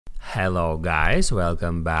Hello guys,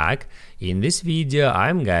 welcome back. In this video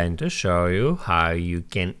I'm going to show you how you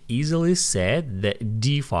can easily set the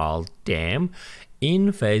default theme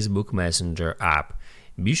in Facebook Messenger app.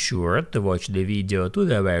 Be sure to watch the video to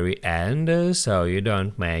the very end so you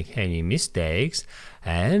don't make any mistakes,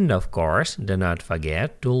 and of course do not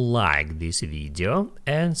forget to like this video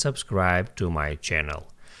and subscribe to my channel.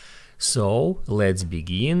 So let's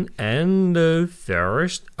begin, and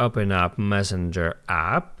first open up Messenger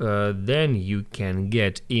app, then you can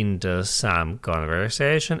get into some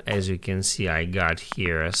conversation. As you can see, I got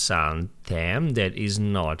here some theme that is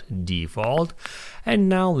not default, and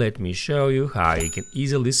now let me show you how you can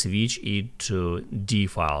easily switch it to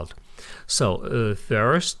default. So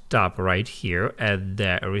first tap right here at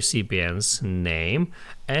the recipient's name,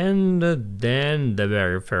 and then the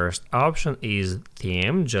very first option is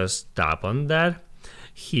theme. Just tap on that.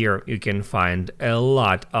 Here you can find a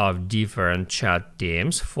lot of different chat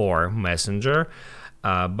themes for Messenger,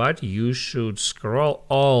 but you should scroll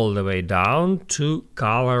all the way down to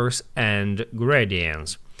colors and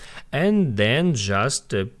gradients. And then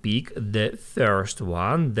just pick the first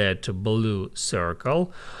one, that blue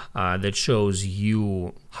circle that shows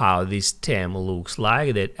you how this theme looks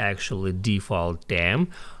like, that actually default theme.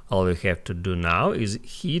 All you have to do now is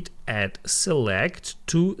hit at select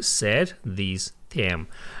to set this theme.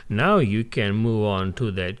 Now you can move on to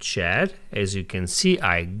the chat. As you can see,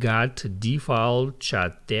 I got default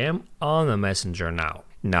chat theme on the Messenger now.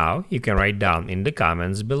 Now you can write down in the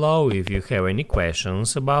comments below if you have any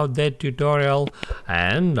questions about that tutorial,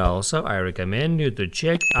 and also I recommend you to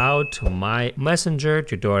check out my Messenger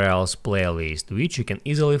tutorials playlist, which you can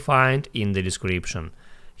easily find in the description.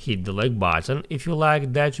 Hit the like button if you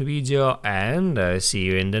liked that video, and see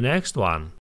you in the next one.